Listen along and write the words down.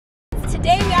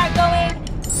Today we are going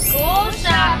school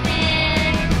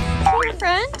shopping. Your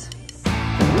friend?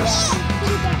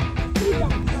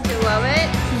 You love it?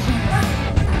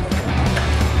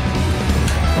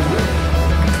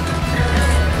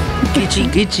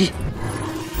 Gucci.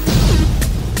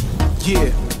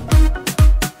 Yeah.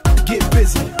 Get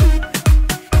busy.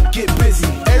 Get busy.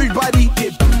 Everybody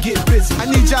get busy. I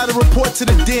need y'all to report to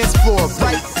the dance floor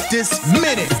right this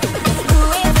minute.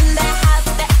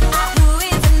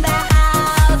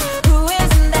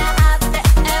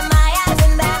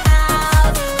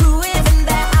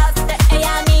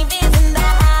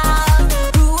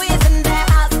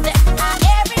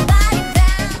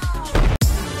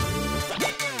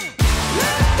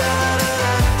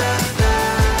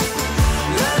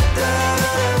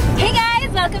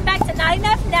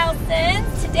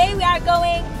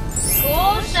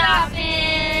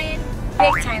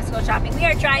 Big time school shopping. We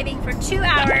are driving for 2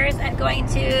 hours and going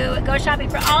to go shopping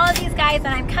for all of these guys,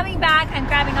 and I'm coming back. I'm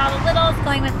grabbing all the littles,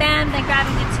 going with them, then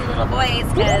grabbing the 2 little boys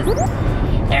because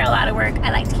they're a lot of work.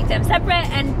 I like to keep them separate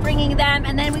and bringing them,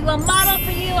 and then we will model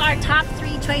for you our top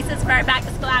 3 choices for our back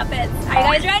to school outfits.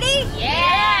 Are you guys ready?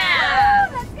 Yeah!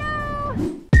 Woo, let's go!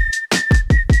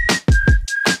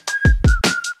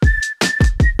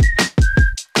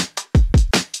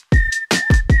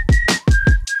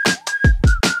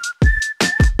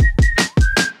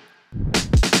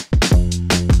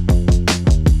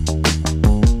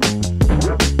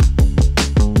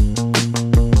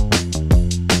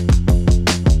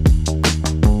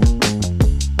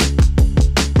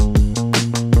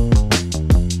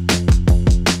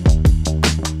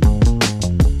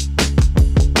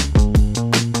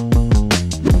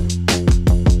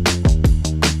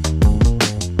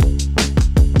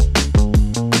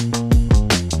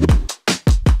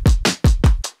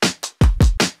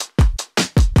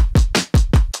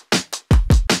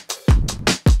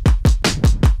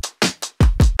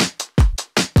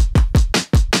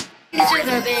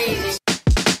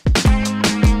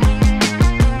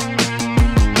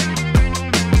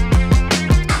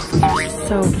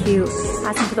 So cute.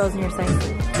 Ask them for those in your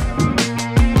size.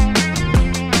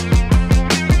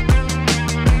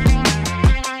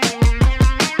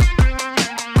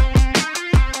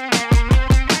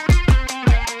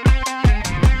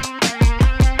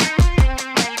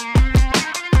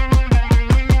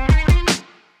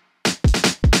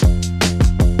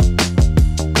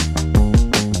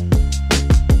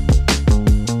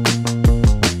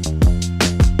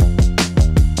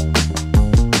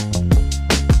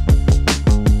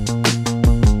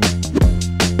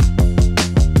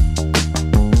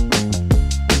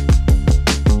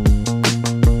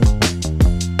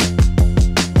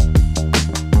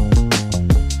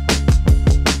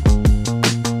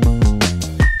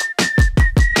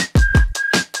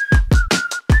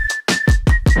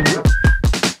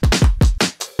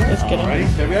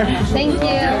 Thank you.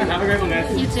 Have a great one,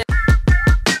 guys. You too.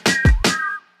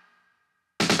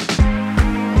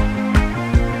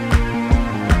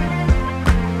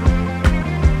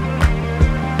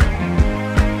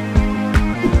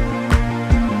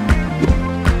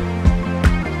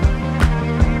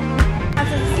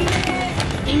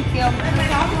 Thank you.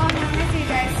 See you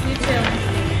guys. You too.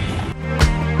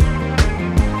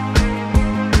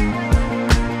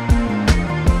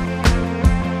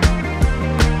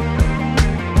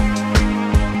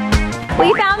 We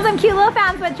found some cute little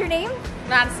fans. What's your name?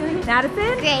 Madison.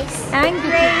 Madison? Grace. And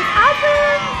Grace.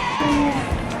 Awesome.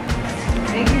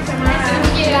 Thank you so much. Nice to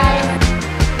meet you guys.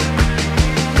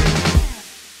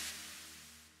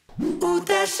 Ooh,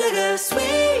 that sugar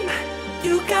sweet.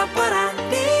 You got what I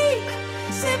need.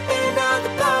 Sipping on the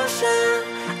potion.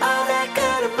 All that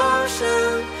good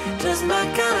emotion. Just my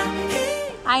kind of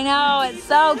heat. I know, it's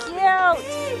so cute.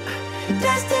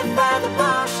 Tested by the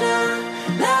potion.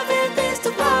 Loving this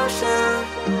devotion.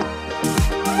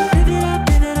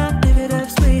 Live it up,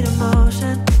 sweet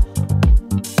emotion.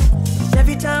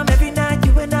 Every time, every night,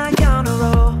 you and I on a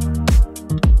roll.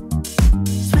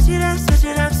 Switch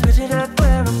it up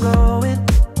where I'm going.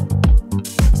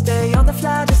 Stay on the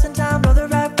fly just in time, know the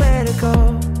right way to go.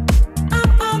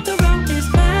 I'm on the road, it's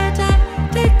my time.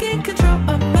 Taking control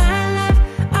of my life.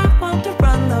 I want to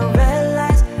run the red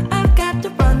lights. I've got to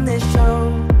run this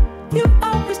show. You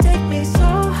always take me so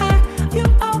high.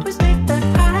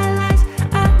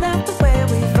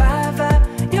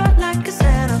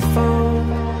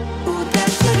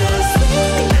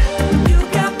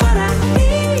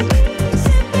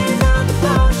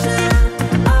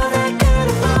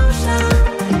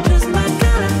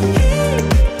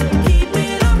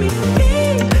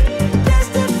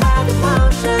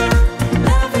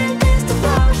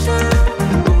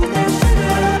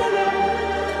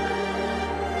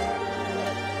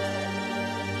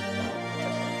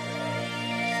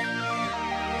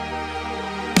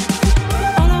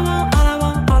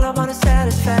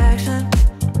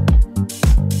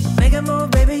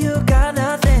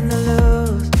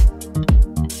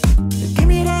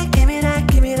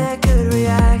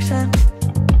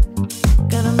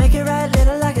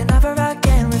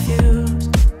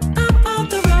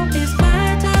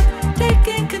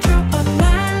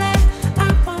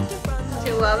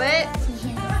 love it?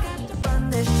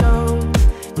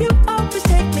 You always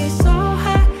take me so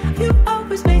high. You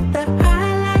always make the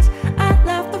highlights. I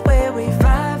love the way we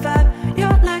vibe.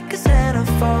 You're like a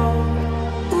centerfold.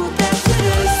 Ooh, that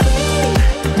sugar's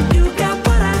sweet. You got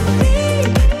what I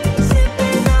need.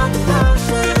 Sipping on the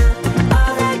potion,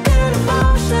 all that good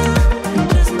emotion.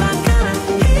 Just my kind of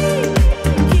heat.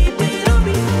 Keep it on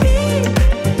repeat.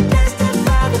 Tested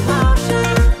by the motion.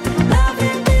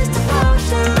 Loving this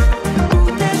devotion.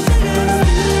 Ooh, that sugar's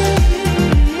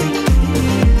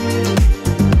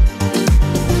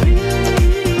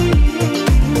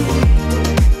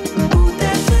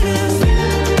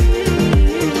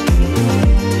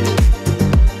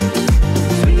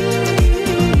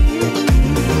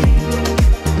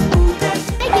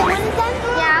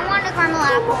Yeah, I want a caramel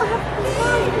apple.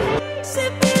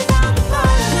 sipping on the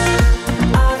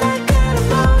potion, all that good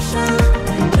emotion.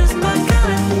 Just my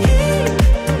kind of heat.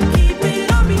 Keep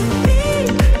it on repeat.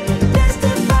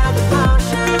 Tested by the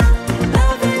motion.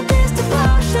 Loving this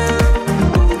devotion.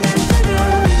 Ooh, that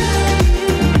sugar.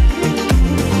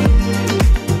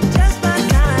 Just my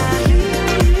kind of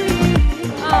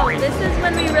heat. Oh, this is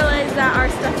when we realized that our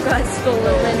stuff got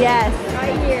stolen. Yes.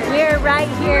 Right here. We're right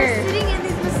We're here. sitting in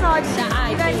these massage seats.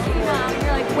 You guys came out and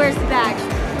you're like, where's the bag?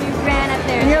 We ran up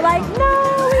there. And you're like,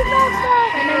 no, we messed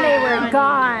up. And then they were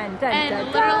gone. Dun, and dun,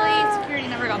 literally, dun. security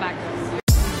never got back to us.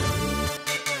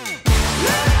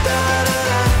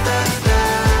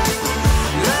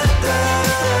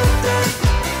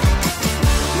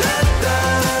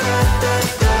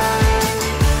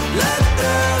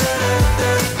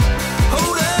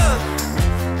 Hold up,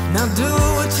 now do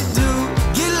what you do.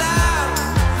 Get loud,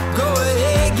 go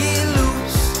ahead, get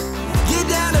loose. Get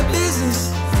down to business,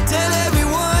 tell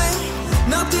everyone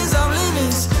nothing's off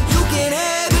limits. You can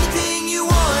have anything you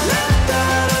want.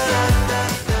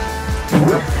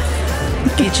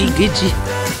 Gitchy, gitchy.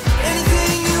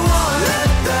 Anything you want.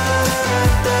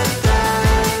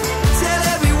 Tell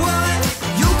everyone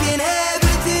you can have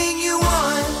anything you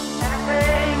want.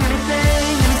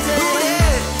 Anything. Do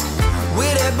that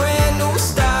with that brand new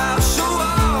style. Show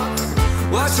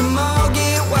off, watch them all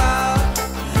get wild.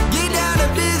 Get down to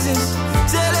business,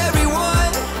 tell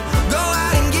everyone, go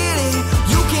out and get it.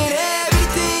 You can have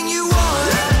anything you want.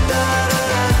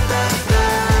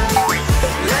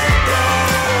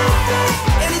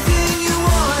 Anything you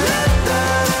want.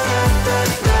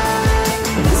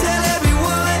 Tell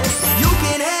everyone you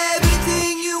can have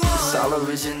anything you want. It's all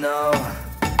original.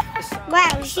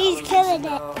 Wow, she's killing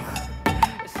it.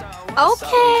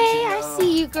 Okay, I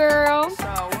see you, girl.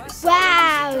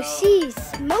 Wow, she's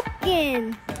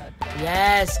smoking.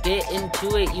 Yes, get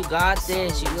into it. You got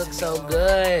this. You look so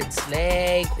good.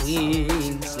 Slay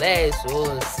queen, slay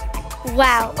sauce.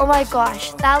 Wow, oh my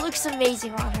gosh, that looks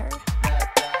amazing on her.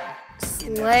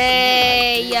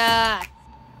 Slay.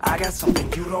 I got something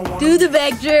you don't want. Do the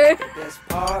vector. Best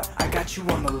part, I got you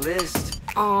on the list.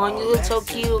 Oh, you look so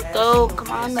cute. Go,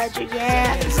 come on, Vector.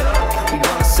 Yeah. We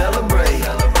gonna celebrate.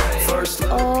 First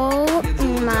look. Oh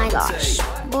my gosh.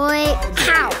 Boy,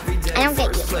 how? I don't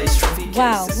get you.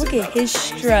 Wow, look at his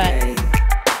strut.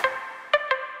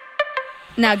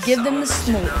 Now give them the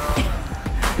smoke.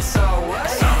 It's all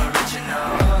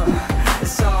original.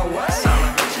 It's all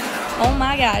Oh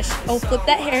my gosh. Oh, flip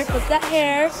that hair, flip that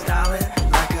hair. styling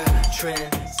like a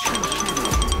trend.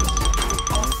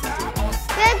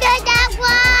 Look at that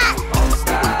one.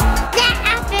 That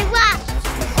outfit was.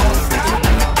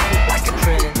 Like a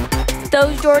trend.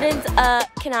 Those Jordans,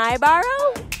 can I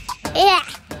borrow? Yeah,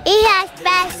 he has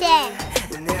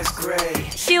fashion. And there's gray.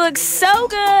 She looks so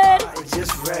good. It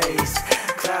just raised.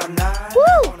 Cloud 9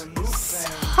 Woo. on a new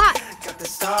plane. Hot. Got the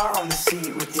star on the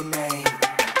seat with your name.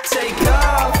 Take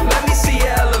off, let me see you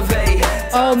elevate.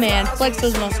 Oh man, flex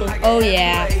those muscles. Oh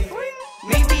yeah.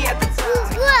 Meet me at the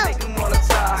top. Make them wanna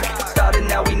talk. Started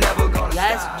now, we never gonna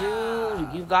Yes, stop.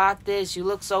 dude. You got this. You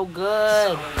look so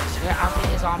good. Your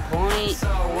outfit is on point.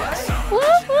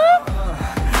 Whoop, whoop.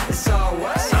 It's all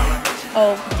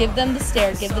Oh, give them the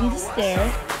stare, give them the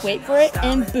stare. Wait for it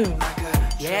and boom.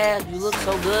 Yeah, you look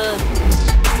so good.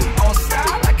 on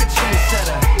style like a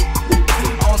trendsetter.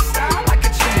 On style like a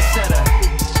trendsetter.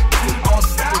 On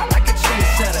style like a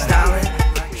trendsetter. Styling.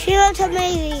 She looks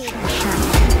amazing.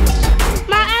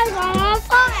 My eyes are on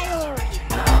fire.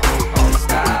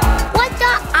 What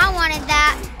the? I wanted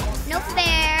that. No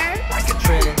fair. Like a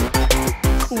trend.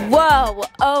 Whoa,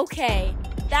 okay.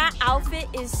 That outfit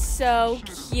is so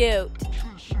cute.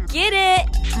 Get it?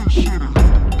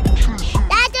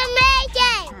 That's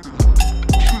amazing.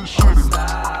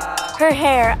 Her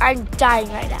hair, I'm dying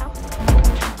right now.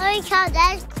 Holy cow,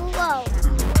 that's cool.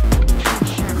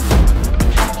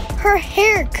 Her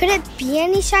hair, could it be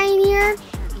any shinier?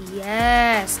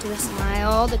 Yes, do a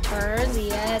smile, the turns,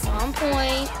 yes, on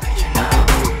point.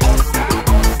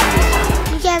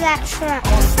 Look at that shrimp.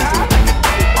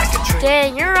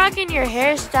 Dang, you're rocking your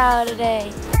hairstyle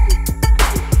today.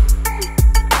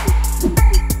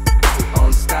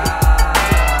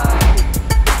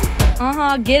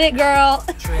 Get it, girl.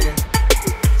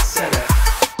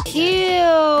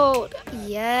 Cute.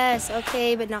 Yes,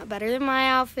 okay, but not better than my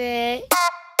outfit.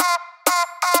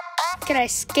 Could I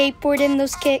skateboard in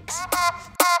those kicks?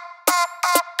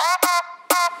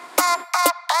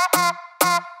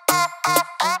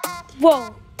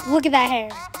 Whoa, look at that hair.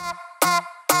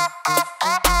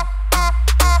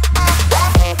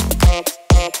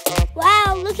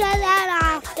 Wow, look at that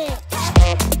outfit.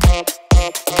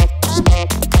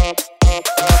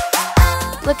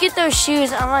 Look at those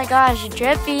shoes. Oh my gosh,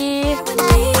 drippy.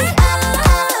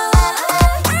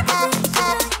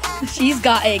 She's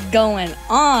got it going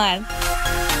on.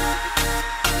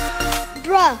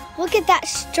 Bruh, look at that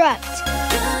strut.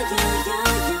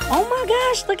 Oh my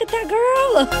gosh, look at that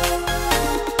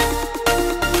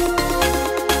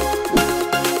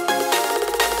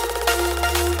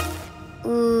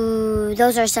girl. Ooh,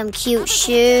 those are some cute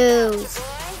shoes.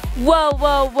 Whoa,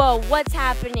 whoa, whoa. What's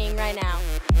happening right now?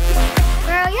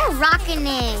 Girl, you're rocking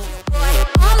it.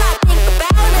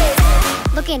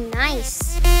 Looking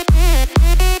nice.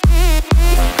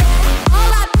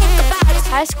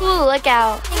 High school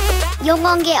lookout. You're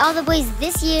gonna get all the boys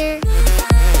this year.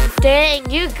 Dang,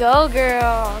 you go,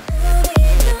 girl.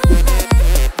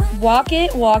 Walk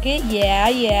it, yeah,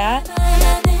 yeah.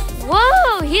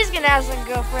 Whoa, he's gonna have some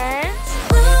girlfriends.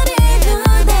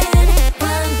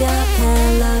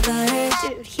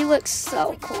 Dude, he looks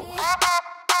so cool.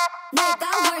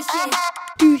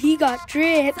 Dude, he got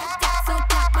drip.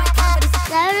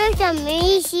 That looks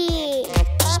amazing.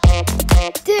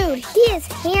 Dude, he is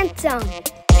handsome.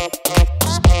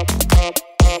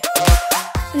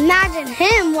 Imagine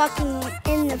him walking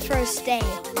in the first day.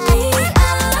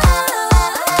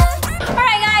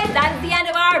 Alright guys, that is the end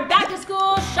of our back to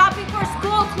school shopping for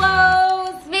school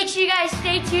clothes. Make sure you guys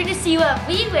stay tuned to see what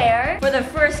we wear For the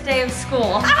first day of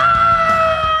school.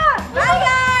 Ah! Bye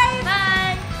guys!